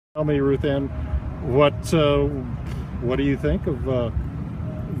Tell me, Ruth Ann, what do you think of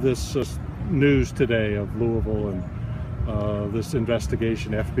this news today of Louisville and this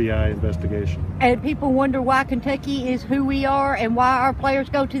investigation, FBI investigation? And people wonder why Kentucky is who we are and why our players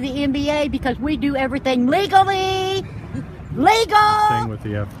go to the NBA, because we do everything legally. Legal! Thing with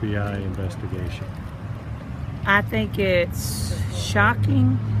the FBI investigation. I think it's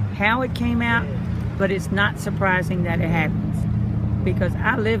shocking how it came out, but it's not surprising that it happens. Because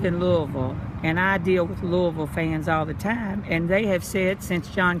I live in Louisville and I deal with Louisville fans all the time, and they have said since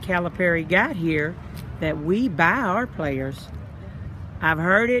John Calipari got here that we buy our players. I've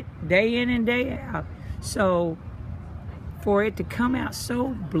heard it day in and day out. So for it to come out so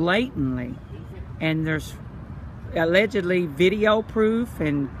blatantly, and there's allegedly video proof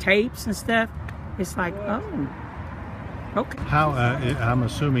and tapes and stuff, it's like, oh, okay. How I'm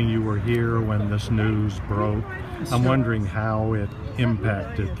assuming you were here when this news broke. I'm wondering how it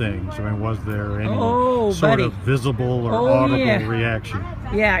impacted things. I mean, was there any sort of visible or audible reaction?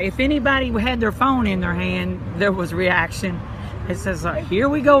 Yeah, if anybody had their phone in their hand, there was reaction. It says, here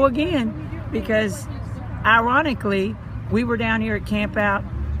we go again, because ironically, we were down here at Camp Out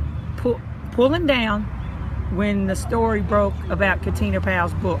pulling down when the story broke about Katina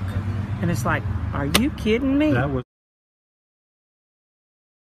Powell's book. And it's like, are you kidding me? That was